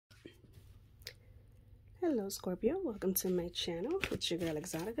Hello Scorpio, welcome to my channel. It's your girl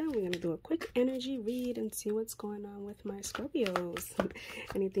Exotica. We're going to do a quick energy read and see what's going on with my Scorpios.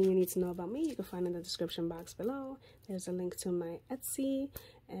 Anything you need to know about me, you can find in the description box below. There's a link to my Etsy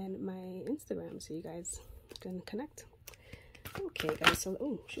and my Instagram so you guys can connect. Okay guys,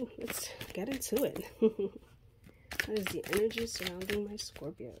 so let's get into it. What is the energy surrounding my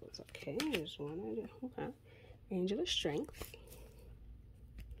Scorpios? Okay, there's one. Okay. Angel of Strength.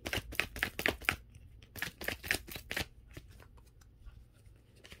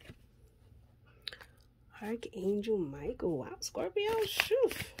 Archangel Michael. Wow, Scorpio,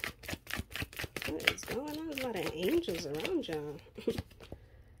 shoo. What is going on? There's a lot of angels around y'all.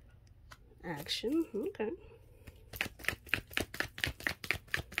 Action. Okay.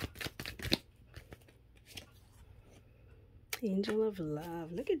 Angel of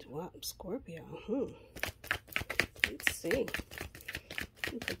Love. Look at what Scorpio. Let's see.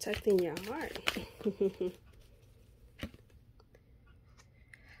 Protecting your heart.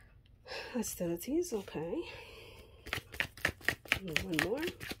 Hostilities, okay. One more.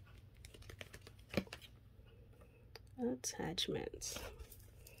 Attachments.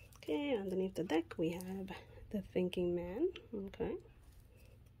 Okay, underneath the deck we have the Thinking Man. Okay.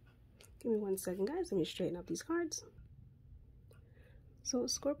 Give me 1 second, guys. Let me straighten up these cards. So,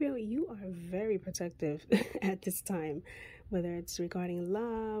 Scorpio, you are very protective at this time. Whether it's regarding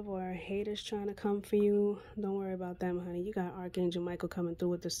love or haters trying to come for you, don't worry about them, honey. You got Archangel Michael coming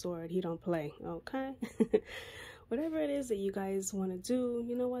through with the sword. He don't play, okay? Whatever it is that you guys want to do,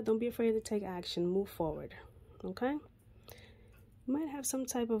 you know what? Don't be afraid to take action. Move forward, okay? You might have some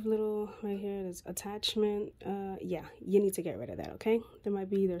type of little, right here, there's attachment. Yeah, you need to get rid of that, okay?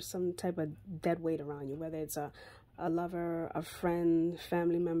 There's some type of dead weight around you, whether it's a lover, a friend,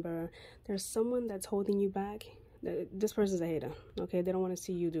 family member. There's someone that's holding you back. This person's a hater, okay? They don't want to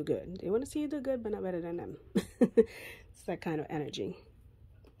see you do good. They want to see you do good, but not better than them. It's that kind of energy.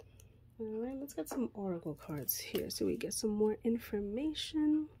 All right, let's get some oracle cards here so we get some more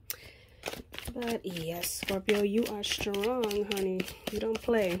information. But yes, Scorpio, you are strong, honey. You don't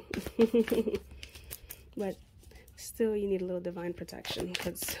play. But still, you need a little divine protection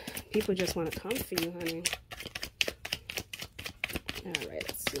because people just want to come for you, honey. All right,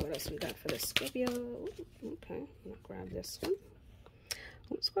 let's see what else we got for the Scorpio. Okay, I'm gonna grab this one.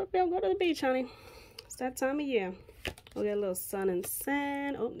 Scorpio, go to the beach, honey. It's that time of year. We'll get a little sun and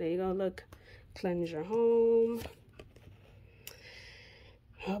sand. Oh, there you go. Look, cleanse your home.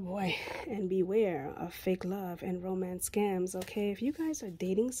 Oh boy, and beware of fake love and romance scams. Okay, if you guys are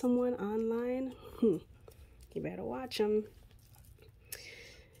dating someone online, you better watch them.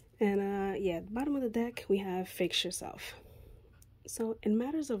 And yeah, at the bottom of the deck we have fix yourself. So in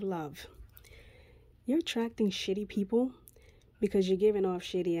matters of love, you're attracting shitty people because you're giving off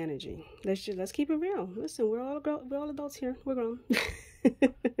shitty energy. Let's keep it real. Listen, we're all adults here. We're grown.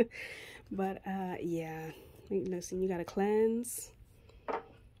 But yeah, listen, you gotta cleanse.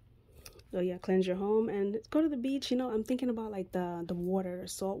 So yeah, cleanse your home and go to the beach. You know, I'm thinking about like the water,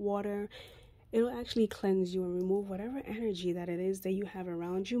 salt water. It'll actually cleanse you and remove whatever energy that it is that you have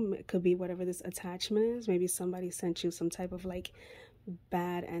around you. It could be whatever this attachment is. Maybe somebody sent you some type of like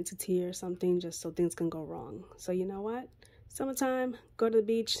bad entity or something just so things can go wrong. So you know what? Summertime, go to the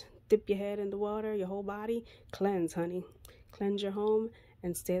beach, dip your head in the water, your whole body, cleanse, honey. Cleanse your home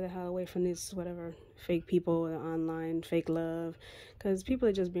and stay the hell away from this whatever fake people or online fake love, because people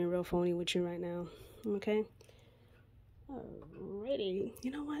are just being real phony with you right now. Okay? Alrighty.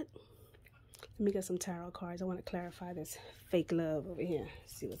 You know what? Let me get some tarot cards. I want to clarify this fake love over here.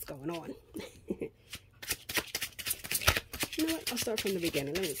 See what's going on. You know what? I'll start from the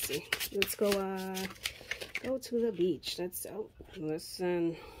beginning. Let me see. Let's go to the beach.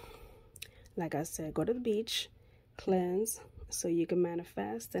 Listen. Like I said, go to the beach, cleanse, so you can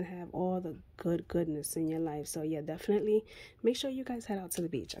manifest and have all the goodness in your life. So yeah, definitely make sure you guys head out to the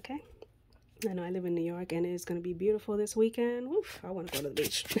beach, okay? I know I live in New York and it's going to be beautiful this weekend. Oof, I want to go to the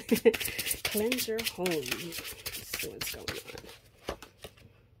beach. Cleanse your home. Let's see what's going on.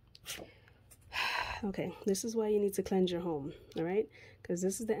 Okay, this is why you need to cleanse your home, all right? Because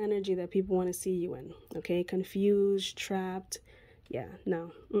this is the energy that people want to see you in, okay? Confused, trapped. Yeah,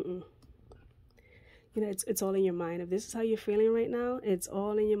 no. You know, it's all in your mind. If this is how you're feeling right now, it's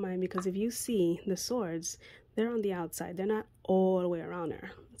all in your mind. Because if you see the swords, they're on the outside. They're not all the way around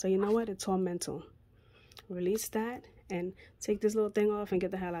there. So you know what? It's all mental. Release that and take this little thing off and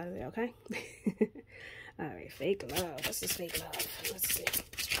get the hell out of there, okay? All right, fake love. What's this fake love? Let's see.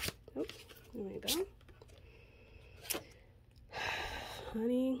 Oh, there we go.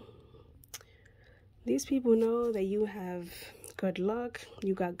 Honey, these people know that you have good luck.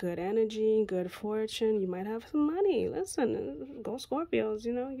 You got good energy, good fortune. You might have some money. Listen, go Scorpios.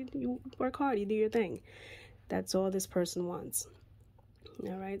 You know, you work hard. You do your thing. That's all this person wants.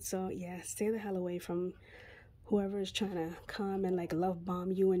 All right. So yeah, stay the hell away from whoever is trying to come and like love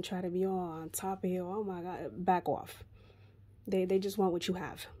bomb you and try to be all on top of you. Oh my God, back off. They just want what you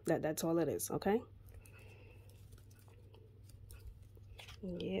have. That's all it is. Okay.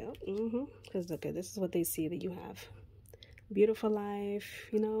 Yeah. Because look, this is what they see that you have. Beautiful life,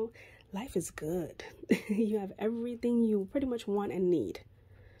 you know, life is good. You have everything you pretty much want and need.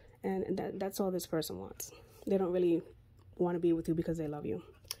 And that's all this person wants. They don't really want to be with you because they love you.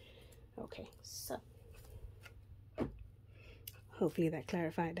 Okay, so hopefully that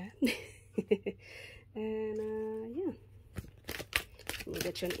clarified that. And yeah, let me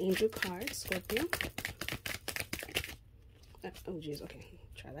get you an angel card, Scorpio. Oh geez, okay,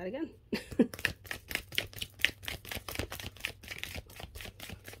 try that again.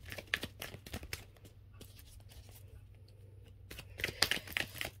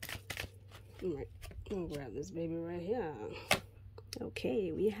 All right, we'll grab this baby right here.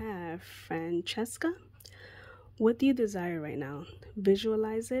 Okay, we have Francesca. What do you desire right now?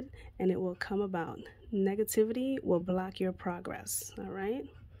 Visualize it and it will come about. Negativity will block your progress. All right.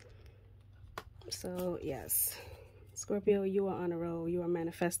 So yes, Scorpio, you are on a roll. You are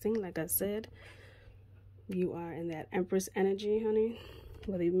manifesting, like I said. You are in that Empress energy, honey.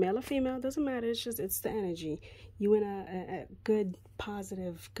 Whether you're male or female, doesn't matter. It's the energy. You in a good,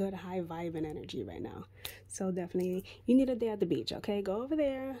 positive, good, high vibing energy right now. So definitely, you need a day at the beach, okay? Go over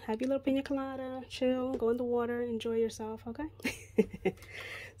there, have your little pina colada, chill, go in the water, enjoy yourself, okay?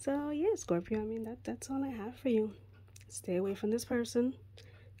 So yeah, Scorpio, I mean, that's all I have for you. Stay away from this person.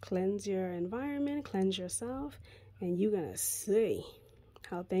 Cleanse your environment, cleanse yourself, and you're gonna see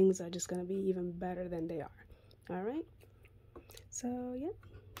how things are just gonna be even better than they are. All right? So, yeah,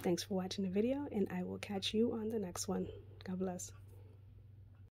 thanks for watching the video, and I will catch you on the next one. God bless.